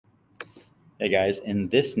Hey guys, in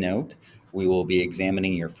this note, we will be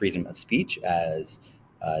examining your freedom of speech as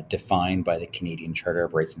defined by the Canadian Charter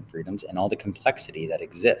of Rights and Freedoms and all the complexity that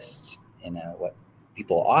exists in what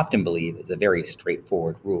people often believe is a very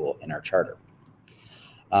straightforward rule in our charter.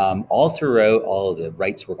 All throughout all of the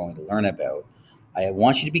rights we're going to learn about, I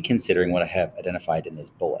want you to be considering what I have identified in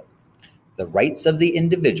this bullet. The rights of the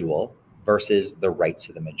individual versus the rights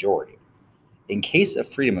of the majority. In case of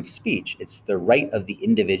freedom of speech, it's the right of the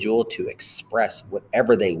individual to express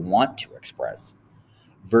whatever they want to express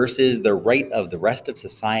versus the right of the rest of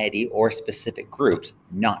society or specific groups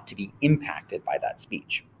not to be impacted by that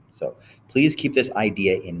speech. So please keep this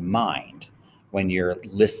idea in mind when you're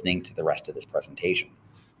listening to the rest of this presentation.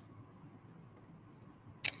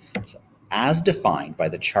 So, as defined by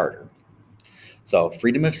the Charter, so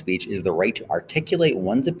freedom of speech is the right to articulate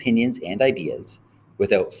one's opinions and ideas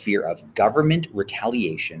without fear of government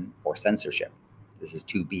retaliation or censorship. This is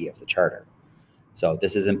 2B of the Charter. So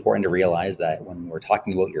this is important to realize that when we're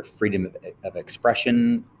talking about your freedom of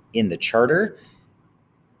expression in the Charter,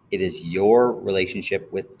 it is your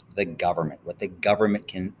relationship with the government, what the government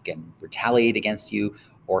can retaliate against you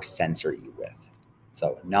or censor you with.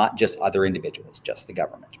 So not just other individuals, just the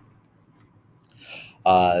government.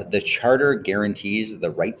 The Charter guarantees the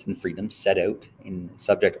rights and freedoms set out in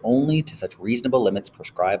subject only to such reasonable limits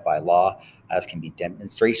prescribed by law as can be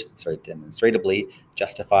demonstrably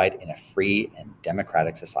justified in a free and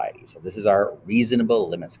democratic society. So this is our reasonable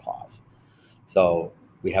limits clause. So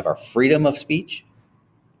we have our freedom of speech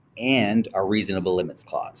and our reasonable limits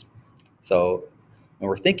clause. So when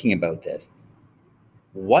we're thinking about this,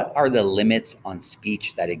 what are the limits on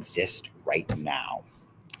speech that exist right now?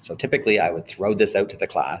 So typically I would throw this out to the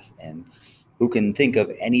class, and who can think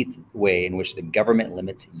of any way in which the government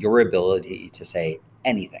limits your ability to say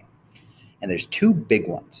anything? And there's two big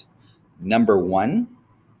ones. Number one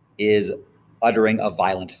is uttering a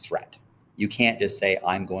violent threat. You can't just say,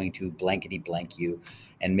 I'm going to blankety blank you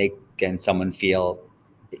and make someone feel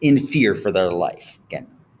in fear for their life. Again,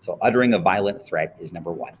 so uttering a violent threat is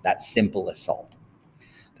number one. That's simple assault.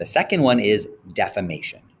 The second one is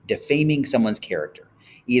defamation, defaming someone's character.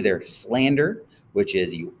 Either slander, which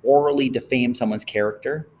is you orally defame someone's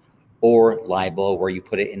character, or libel, where you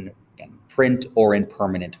put it in print or in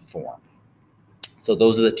permanent form. So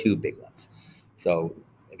those are the two big ones. So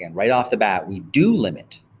again, right off the bat, we do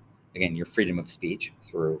limit, again, your freedom of speech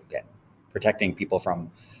through, again, protecting people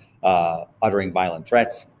from uttering violent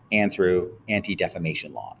threats and through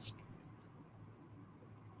anti-defamation laws.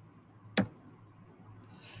 And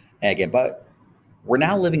again, but we're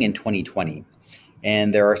now living in 2020.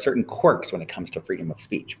 And there are certain quirks when it comes to freedom of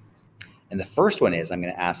speech. And the first one is I'm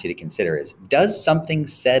going to ask you to consider is, does something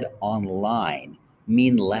said online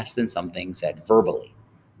mean less than something said verbally?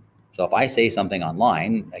 So if I say something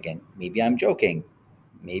online, again, maybe I'm joking,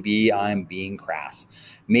 maybe I'm being crass,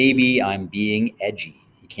 maybe I'm being edgy.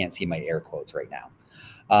 You can't see my air quotes right now.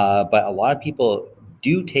 But a lot of people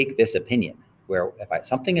do take this opinion where if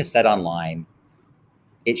something is said online,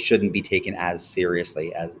 it shouldn't be taken as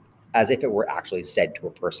seriously as if it were actually said to a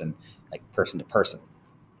person, like person to person.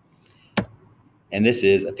 And this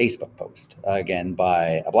is a Facebook post, again,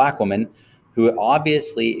 by a Black woman who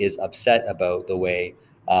obviously is upset about the way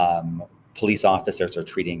police officers are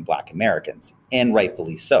treating Black Americans, and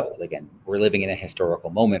rightfully so. Again, we're living in a historical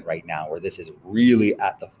moment right now where this is really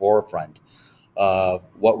at the forefront of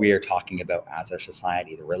what we are talking about as our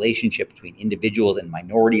society, the relationship between individuals and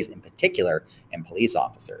minorities in particular and police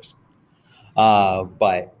officers.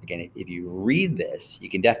 But again, if you read this, you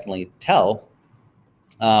can definitely tell,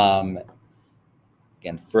 again,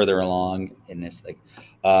 further along in this, like,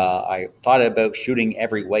 I thought about shooting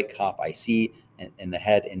every white cop I see in the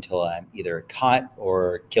head until I'm either caught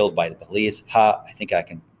or killed by the police. I think I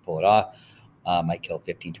can pull it off. Might kill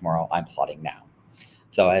 15 tomorrow. I'm plotting now.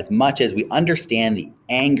 So as much as we understand the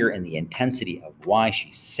anger and the intensity of why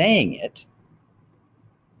she's saying it,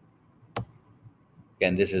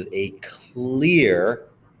 again, this is a clear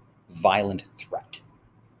violent threat.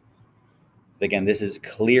 Again, this is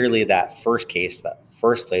clearly that first case, that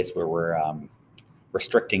first place where we're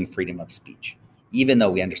restricting freedom of speech. Even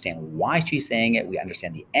though we understand why she's saying it, we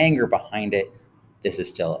understand the anger behind it, this is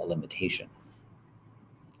still a limitation.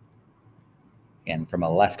 And from a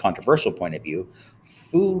less controversial point of view,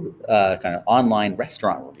 food kind of online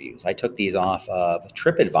restaurant reviews. I took these off of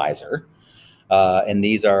TripAdvisor. And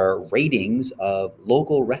these are ratings of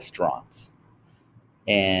local restaurants.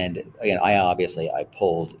 And again, I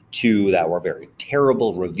pulled two that were very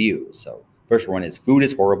terrible reviews. So first one is food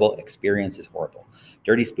is horrible, experience is horrible.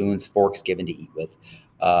 Dirty spoons, forks given to eat with.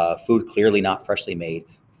 Food clearly not freshly made.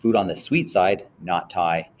 Food on the sweet side, not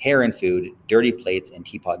Thai. Hair and food, dirty plates and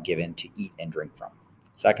teapot given to eat and drink from.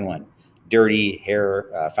 Second one, dirty hair,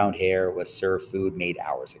 found hair was served food made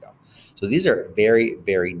hours ago. So these are very,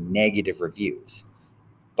 very negative reviews.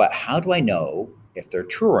 But how do I know if they're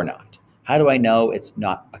true or not? How do I know it's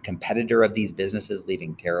not a competitor of these businesses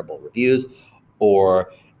leaving terrible reviews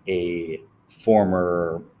or a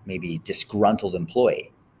former, maybe disgruntled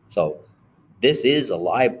employee? So this is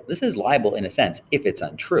libel in a sense if it's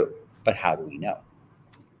untrue. But how do we know?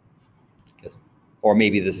 Or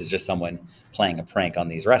maybe this is just someone playing a prank on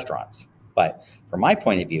these restaurants. But from my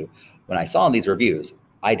point of view, when I saw these reviews,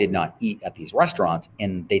 I did not eat at these restaurants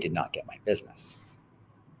and they did not get my business.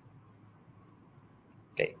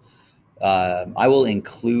 Okay. I will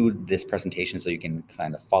include this presentation so you can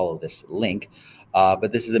kind of follow this link.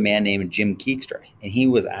 But this is a man named Jim Keegstra, and he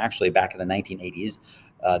was actually back in the 1980s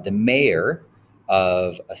the mayor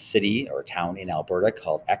of a city or a town in Alberta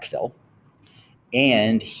called Eckville.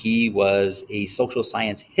 And he was a social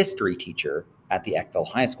science history teacher at the Eckville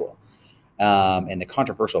High School. And the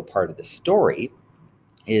controversial part of the story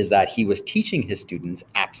is that he was teaching his students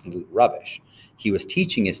absolute rubbish. He was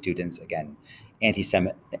teaching his students, again,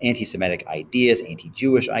 anti-Semitic ideas,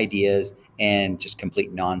 anti-Jewish ideas, and just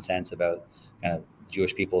complete nonsense about kind of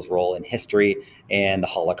Jewish people's role in history and the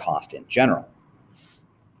Holocaust in general.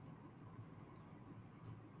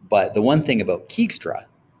 But the one thing about Keegstra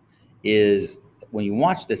is when you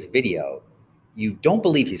watch this video, you don't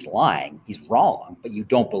believe he's lying. He's wrong, but you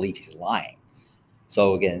don't believe he's lying.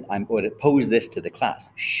 So again, I'm going to pose this to the class.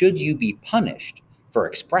 Should you be punished for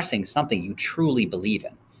expressing something you truly believe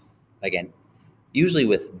in? Again, usually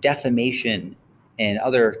with defamation and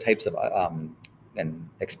other types of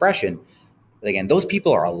expression, again, those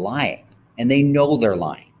people are lying and they know they're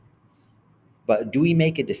lying. But do we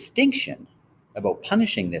make a distinction about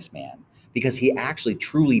punishing this man because he actually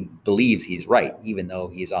truly believes he's right, even though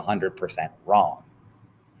he's 100% wrong?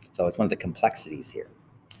 So it's one of the complexities here.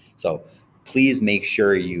 So please make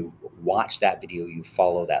sure you watch that video, you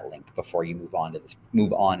follow that link before you move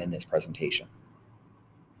on in this presentation.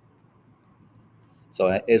 So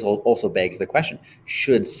it also begs the question,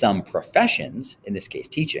 should some professions, in this case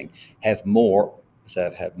teaching, have more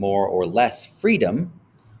or less freedom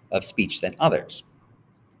of speech than others?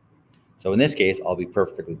 So in this case, I'll be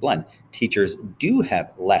perfectly blunt. Teachers do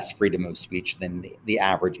have less freedom of speech than the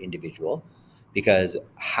average individual because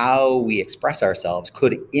how we express ourselves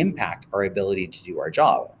could impact our ability to do our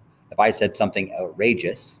job. If I said something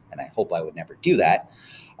outrageous, and I hope I would never do that,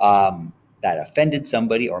 that offended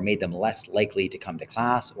somebody or made them less likely to come to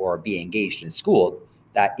class or be engaged in school,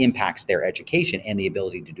 that impacts their education and the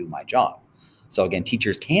ability to do my job. So again,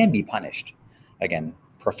 teachers can be punished, again,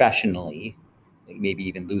 professionally, maybe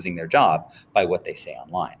even losing their job by what they say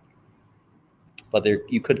online. But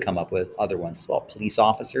you could come up with other ones as well. Police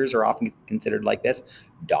officers are often considered like this,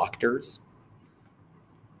 doctors.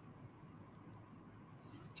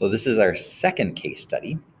 So this is our second case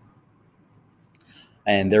study.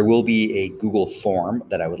 And there will be a Google form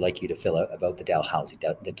that I would like you to fill out about the Dalhousie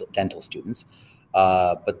dental students.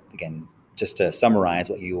 But again, just to summarize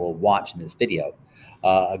what you will watch in this video,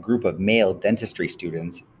 a group of male dentistry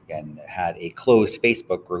students had a closed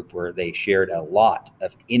Facebook group where they shared a lot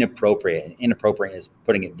of inappropriate is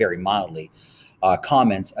putting it very mildly,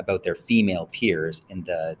 comments about their female peers in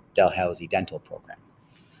the Dalhousie dental program.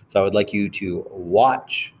 So I would like you to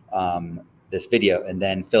watch this video and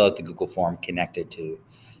then fill out the Google form connected to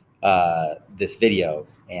this video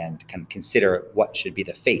and kind of consider what should be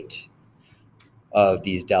the fate of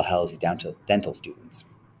these Dalhousie dental students.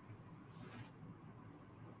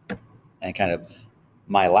 And kind of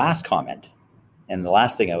my last comment, and the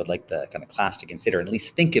last thing I would like the kind of class to consider and at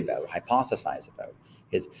least think about, hypothesize about,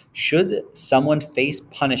 is should someone face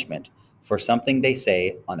punishment for something they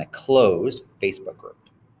say on a closed Facebook group?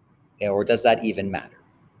 Or does that even matter?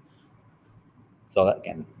 So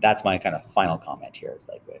again, that's my kind of final comment here. It's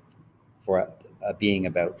like for being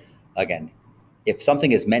about, again, if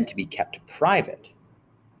something is meant to be kept private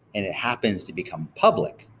and it happens to become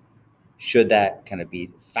public, should that kind of be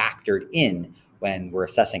factored in when we're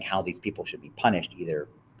assessing how these people should be punished, either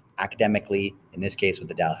academically, in this case with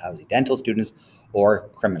the Dalhousie dental students, or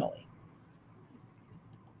criminally?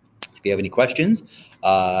 If you have any questions,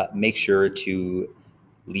 make sure to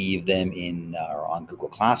leave them in or on Google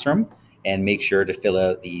Classroom, and make sure to fill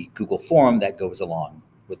out the Google form that goes along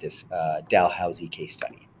with this Dalhousie case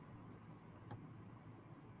study.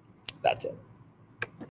 That's it.